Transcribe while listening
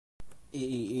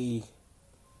Hey,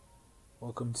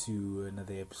 welcome to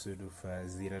another episode of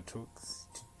Zeta Talks.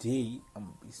 Today, I'm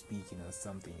going to be speaking on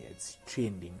something that's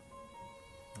trending,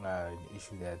 an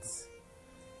issue that's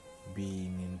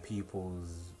been in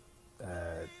people's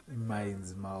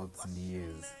minds, mouths, and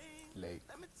ears, like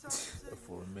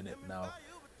for a minute now.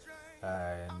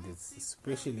 And it's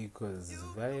especially because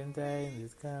Valentine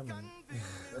is coming.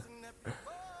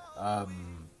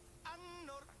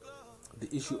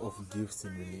 The issue of gifts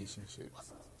in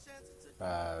relationships.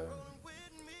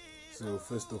 So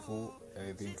first of all,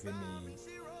 I think let me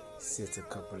set a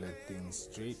couple of things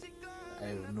straight. I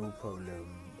have no problem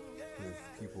with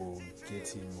people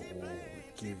getting or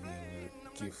giving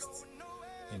gifts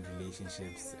in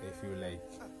relationships. I feel like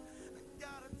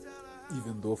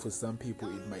even though for some people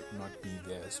it might not be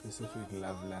their specific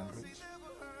love language,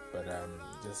 but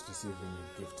just receiving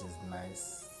a gift is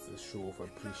nice. It's a show of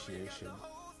appreciation.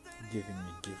 Giving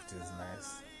a gift is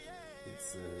nice.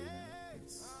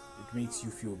 It makes you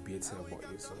feel better about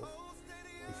yourself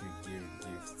if you give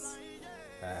gifts,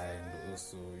 and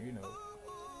also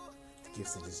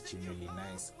gifts are just genuinely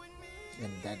nice,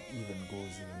 and that even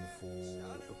goes even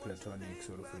for a platonic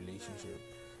sort of relationship,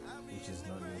 which is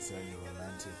not necessarily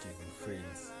romantic, even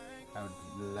friends. I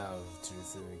would love to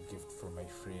receive a gift from my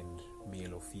friend,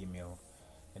 male or female,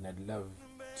 and I'd love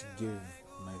to give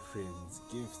my friends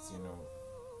gifts,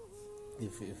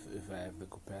 if I have the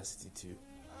capacity to.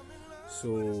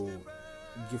 So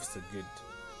gifts are good.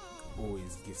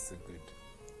 Always gifts are good.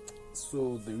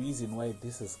 So the reason why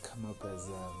this has come up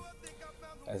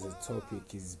as a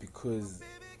topic is because,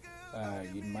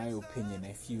 in my opinion,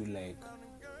 I feel like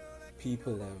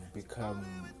people have become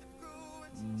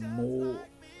more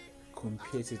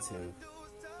competitive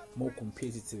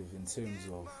in terms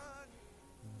of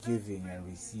giving and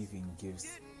receiving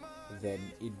gifts than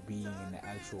it being an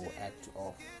actual act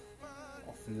of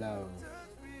love,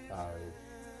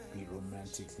 be it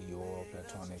romantically or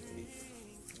platonically.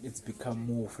 It's become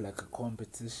more of like a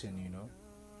competition,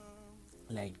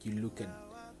 like you look at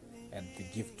the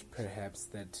gift perhaps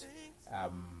that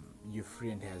your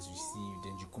friend has received,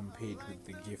 and you compare it with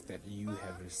the gift that you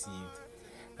have received,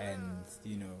 and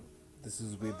this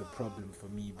is where the problem for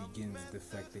me begins, the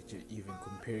fact that you're even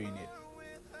comparing it.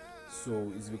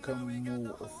 So it's become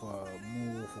more of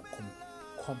a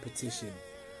competition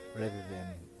rather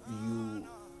than you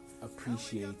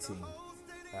appreciating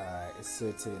a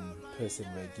certain person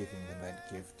by giving them that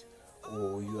gift,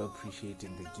 or you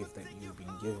appreciating the gift that you've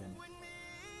been given.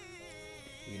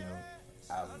 You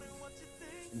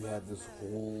have this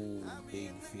whole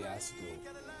big fiasco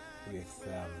with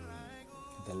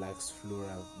the Lux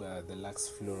Flora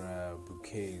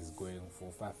bouquets going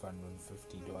for $550,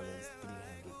 $300,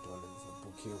 a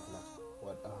bouquet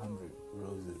of 100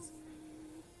 roses,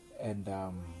 and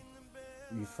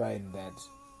we find that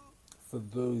for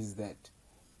those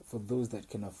that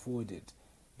can afford it,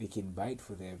 they can buy it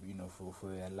for their for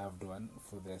their loved one,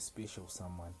 for their special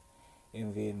someone,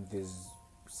 and then there's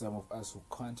some of us who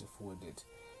can't afford it,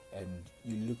 and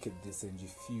you look at this and you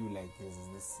feel like there's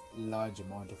this large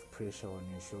amount of pressure on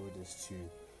your shoulders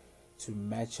to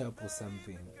match up with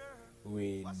something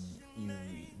when you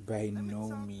by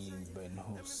no means, by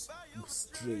no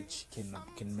stretch can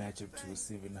match up to a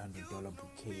 $700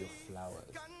 bouquet of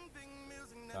flowers.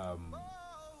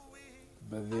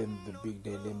 But then the big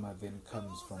dilemma then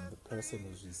comes from the person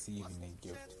who's receiving a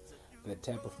gift. The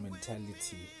type of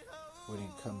mentality when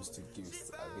it comes to gifts.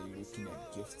 Are they looking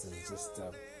at gifts as just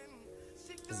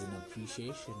as an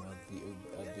appreciation, or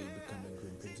are they becoming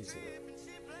competitive?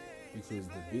 Because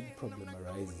the big problem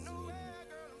arises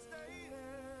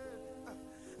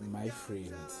when my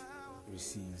friend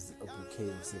receives a bouquet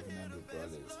of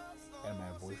 $700 and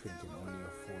my boyfriend can only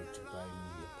afford to buy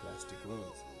me a plastic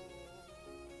rose.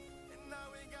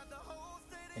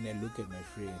 And I look at my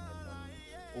friend and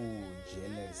I'm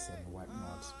jealous and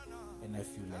whatnot, and I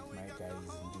feel like my guy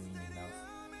isn't doing enough.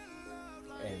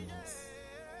 And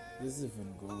this even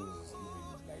goes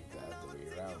like the other way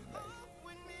around. Like,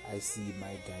 I see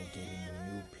my guy getting a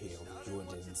new pair of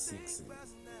Jordan 6s,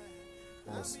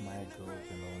 whilst my girl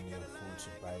can only afford to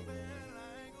buy me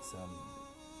some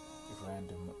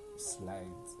random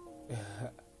slides.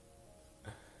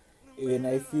 And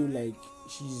I feel like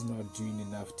she's not doing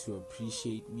enough to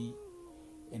appreciate me,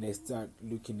 and I start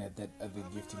looking at that other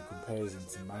gift in comparison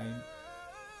to mine,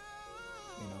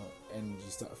 and you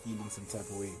start feeling some type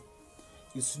of way.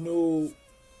 It's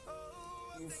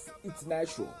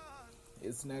natural.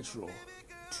 It's natural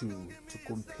to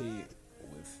compare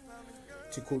with,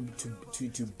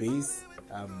 to base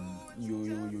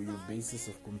your basis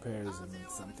of comparison with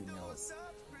something else.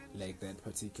 Like that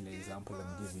particular example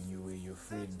I'm giving you, where your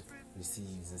friend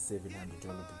receives a $700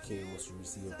 bouquet or to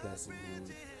receive a plastic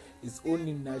rose, it's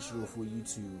only natural for you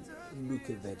to look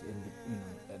at that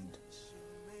and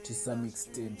to some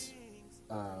extent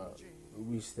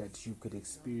wish that you could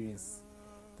experience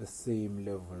the same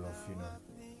level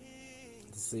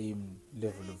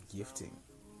of gifting.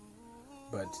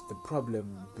 But the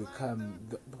problem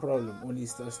only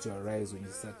starts to arise when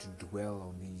you start to dwell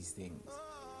on these things.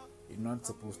 You're not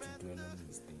supposed to dwell on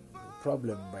these things. The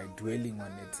problem by dwelling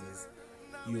on it is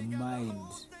your mind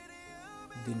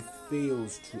then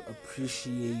fails to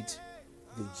appreciate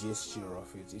the gesture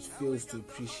of it. It fails to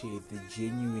appreciate the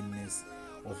genuineness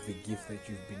of the gift that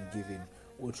you've been given,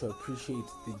 or to appreciate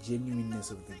the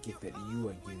genuineness of the gift that you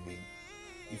are giving.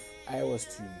 If I was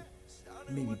to,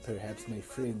 maybe perhaps my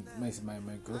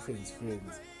girlfriend's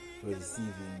friends were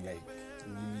receiving like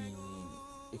really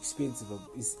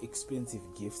expensive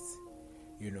gifts,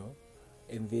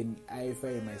 and then I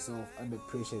find myself under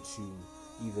pressure to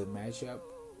either match up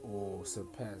or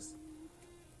surpass.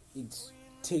 It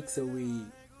takes away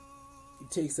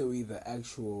the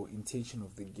actual intention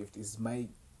of the gift. Is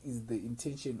the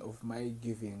intention of my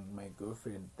giving my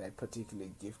girlfriend that particular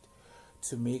gift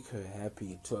to make her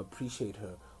happy, to appreciate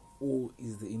her, or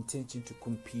is the intention to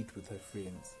compete with her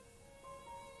friends?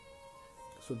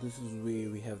 So this is where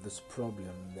we have this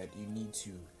problem that you need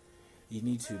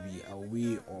to be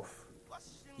aware of.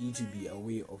 You need to be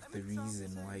aware of the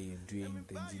reason why you're doing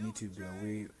things. You need to be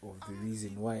aware of the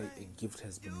reason why a gift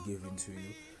has been given to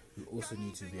you. You also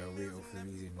need to be aware of the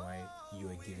reason why you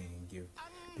are giving a gift.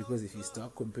 Because if you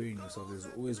start comparing yourself, there's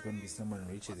always going to be someone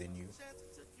richer than you.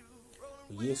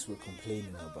 Yes, we're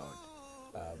complaining about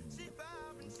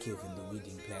Kevin the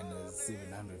wedding planners,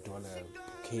 $700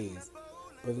 bouquets,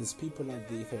 but there's people out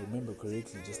there. If I remember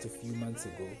correctly, just a few months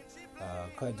ago,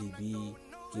 Cardi B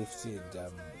gifted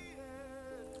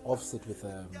Offset with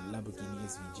a Lamborghini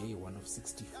SVJ, one of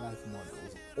 65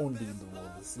 models only in the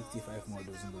world. There's 65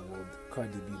 models in the world.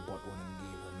 Cardi B bought one and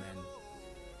gave her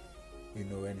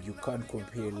man. And you can't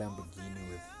compare Lamborghini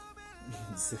with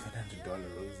 $700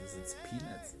 roses. It's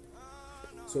peanuts.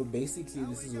 So basically,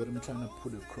 this is what I'm trying to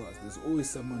put across. There's always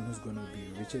someone who's going to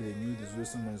be richer than you. There's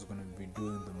always someone who's going to be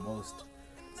doing the most.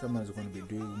 Someone's going to be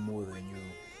doing more than you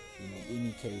in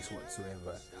any case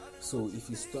whatsoever. So if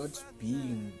you start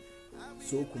being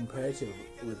so comparative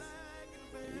with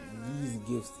these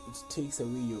gifts, it takes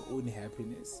away your own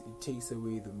happiness. It takes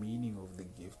away the meaning of the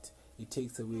gift. It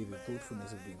takes away the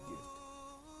thoughtfulness of the gift,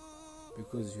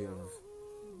 because you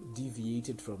have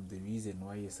deviated from the reason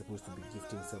why you're supposed to be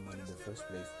gifting someone in the first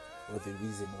place, or the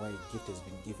reason why a gift has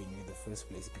been given you in the first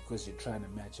place, because you're trying to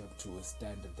match up to a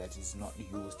standard that is not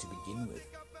yours to begin with.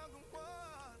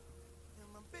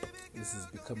 This has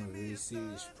become a very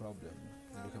serious problem.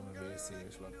 In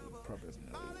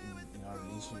our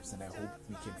relationships, and I hope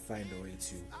we can find a way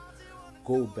to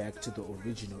go back to the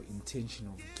original intention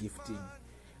of gifting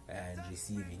and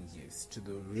receiving gifts, to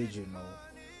the original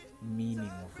meaning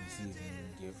of receiving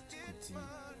a gift.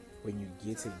 When you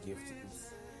get a gift,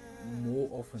 it's more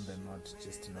often than not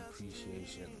just an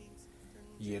appreciation.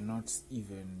 You're not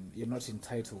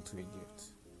entitled to a gift.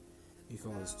 If I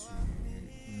was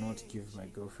to not give my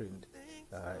girlfriend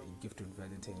a gift on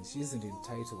Valentine's, she isn't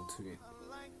entitled to it.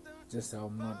 Just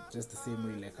the same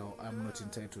way like how I'm not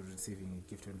entitled to receiving a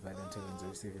gift on Valentine's or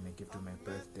receiving a gift on my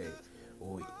birthday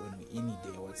or on any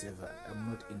day or whatever. I'm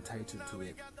not entitled to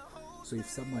it. So if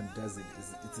someone does it,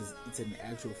 it's an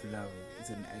act of love. It's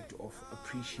an act of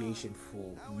appreciation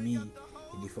for me. And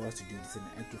if I was to do it, it's an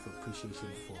act of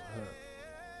appreciation for her.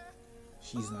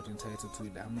 She's not entitled to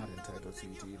it. I'm not entitled to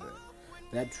it either.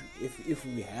 That if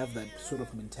we have that sort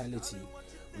of mentality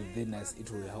within us,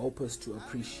 it will help us to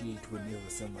appreciate whenever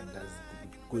someone does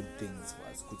good things for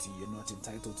us. Kuti, you're not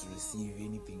entitled to receive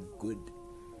anything good,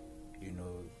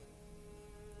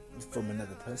 from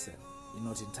another person. You're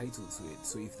not entitled to it.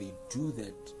 So if they do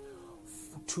that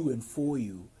to and for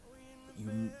you,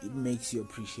 it makes you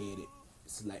appreciate it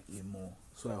slightly more.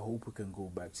 So I hope we can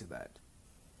go back to that.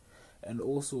 And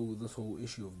also this whole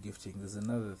issue of gifting, there's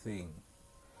another thing.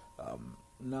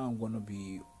 Now I'm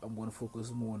gonna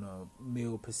focus more on a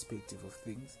male perspective of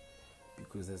things,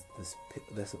 because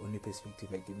that's the only perspective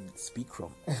I can speak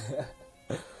from.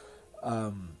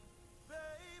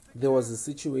 There was a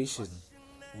situation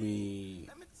where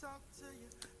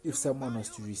if someone was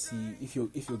to receive, if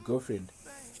your girlfriend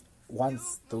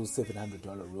wants those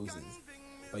 $700 roses,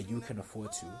 but you can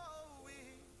afford to,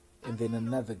 and then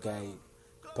another guy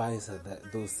buys her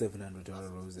those $700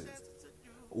 roses,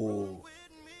 or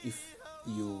if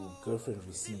your girlfriend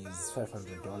receives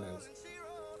 $500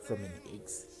 from an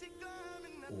ex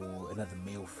or another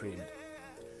male friend,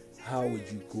 how would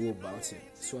you go about it?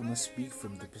 So I must speak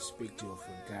from the perspective of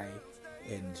a guy,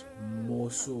 and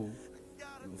more so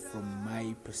from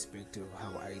my perspective,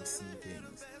 how I see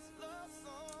things.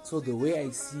 So the way I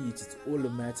see it, it's all a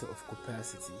matter of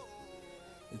capacity.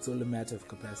 It's all a matter of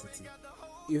capacity.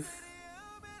 If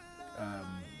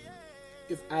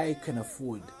I can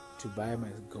afford to buy my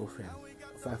girlfriend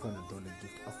a $500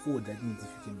 gift, afford, that means if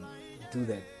you can do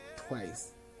that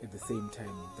twice at the same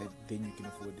time, that then you can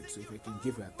afford it. So if I can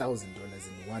give her $1,000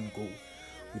 in one go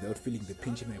without feeling the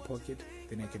pinch in my pocket,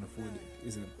 then I can afford it,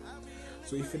 isn't it?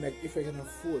 So if I can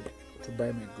afford to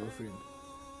buy my girlfriend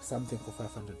something for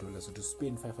 $500 or to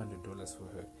spend $500 for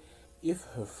her, if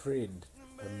her friend,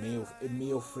 a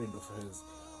male friend of hers,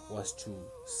 was to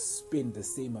spend the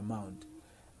same amount,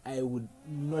 I would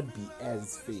not be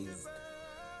as fazed.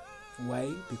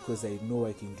 Why? Because I know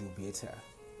I can do better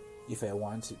if I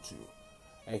wanted to.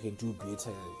 I can do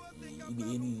better in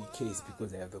any case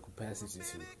because I have the capacity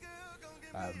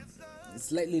to. It's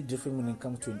slightly different when it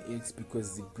comes to an ex,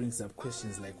 because it brings up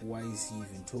questions like, why is he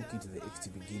even talking to the ex to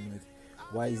begin with?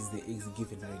 Why is the ex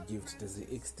giving her a gift? Does the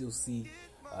ex still see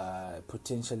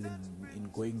potential in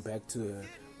going back to her?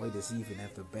 Why does he even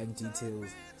have the bank details?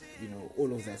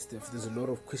 All of that stuff. There's a lot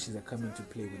of questions that come into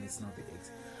play when it's not the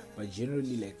ex. But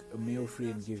generally, like a male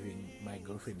friend giving my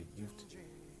girlfriend a gift,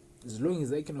 as long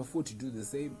as I can afford to do the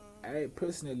same, I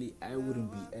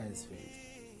wouldn't be as fazed.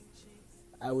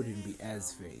 I wouldn't be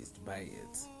as fazed by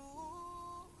it.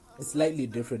 It's slightly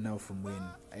different now from when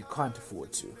I can't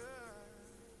afford to.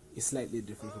 It's slightly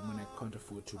different from when I can't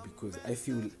afford to, because I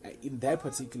feel, in that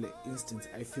particular instance,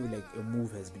 I feel like a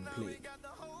move has been played.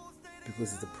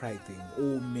 Because it's a pride thing.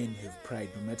 All men have pride,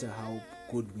 no matter how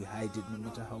good we hide it, no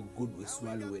matter how good we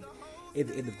swallow it. At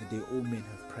the end of the day, all men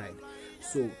have pride.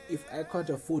 So if I can't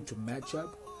afford to match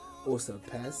up or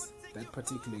surpass that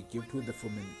particular gift, whether from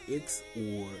an ex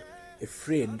or a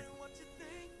friend,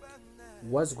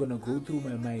 what's gonna go through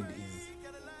my mind is,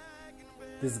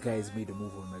 this guy's made a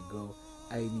move on my girl,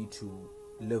 I need to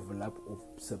level up or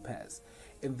surpass.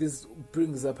 And this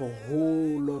brings up a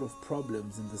whole lot of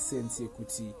problems, in the sense,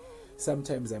 equity.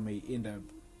 Sometimes I may end up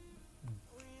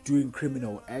doing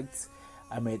criminal acts.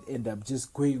 I might end up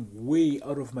just going way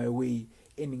out of my way,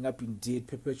 ending up in debt,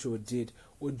 perpetual debt,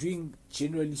 or doing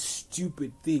generally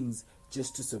stupid things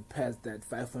just to surpass that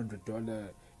 $500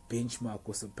 benchmark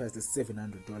or surpass the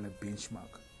 $700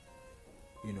 benchmark.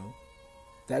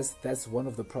 That's one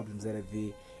of the problems that are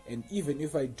there. And even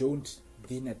if I don't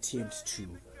then attempt to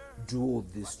do all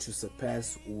this to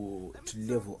surpass or to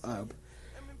level up,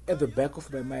 at the back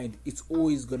of my mind, it's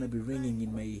always going to be ringing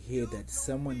in my head that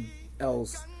someone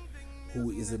else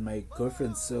who is in my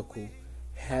girlfriend's circle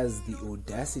has the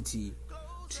audacity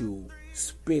to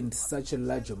spend such a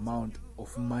large amount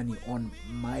of money on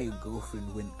my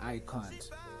girlfriend when I can't.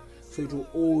 So it will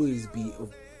always be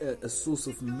a source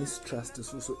of mistrust, a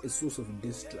source of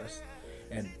distrust.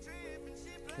 And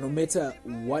no matter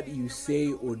what you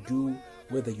say or do,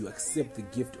 whether you accept the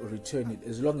gift or return it,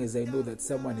 as long as I know that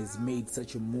someone has made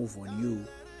such a move on you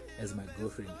as my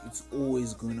girlfriend, it's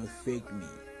always going to affect me.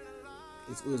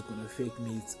 It's always going to affect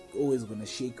me. It's always going to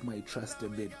shake my trust a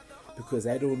bit, because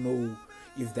I don't know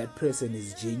if that person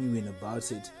is genuine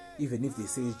about it. Even if they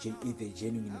say if they're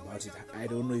genuine about it, I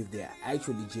don't know if they're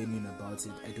actually genuine about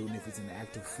it. I don't know if it's an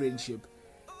act of friendship.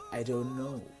 I don't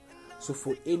know. So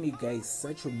for any guy,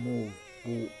 such a move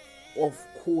will of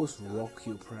course rock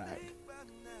your pride.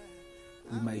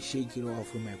 We might shake it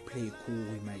off, we might play it cool,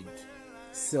 we might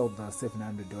sell the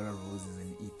 $700 roses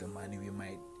and eat the money, we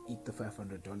might eat the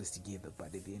 $500 together,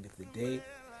 but at the end of the day,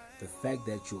 the fact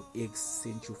that your ex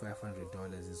sent you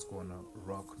 $500 is gonna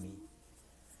rock me.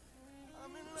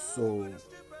 So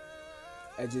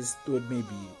I just thought maybe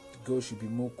the girl should be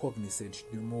more cognizant,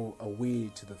 should be more aware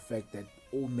to the fact that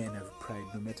all men have pride,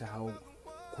 no matter how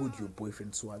good your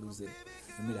boyfriend swallows it,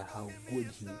 no matter how good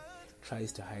he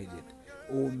tries to hide it.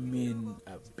 All men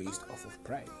are based off of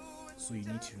pride. So you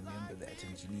need to remember that,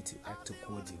 and you need to act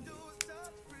accordingly.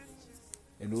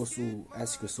 And also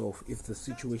ask yourself, if the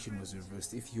situation was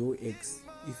reversed, if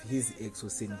his ex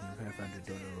was sending him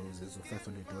 $500 roses or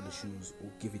 $500 shoes, or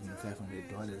giving him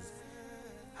 $500,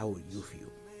 how would you feel?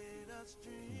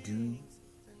 Do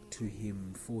to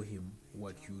him, for him,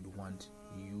 what you'd want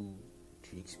you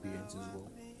to experience as well.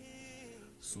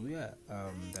 So yeah,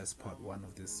 that's part one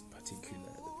of this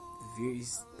very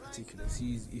particular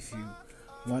series. If you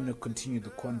want to continue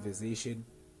the conversation,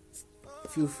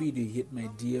 feel free to hit my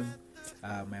DM.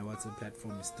 My WhatsApp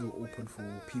platform is still open for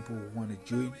people who want to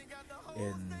join.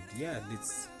 And yeah,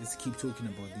 let's keep talking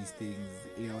about these things,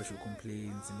 air out your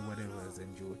complaints and whatever,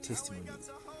 and your testimonies.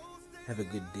 Have a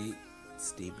good day.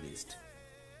 Stay blessed.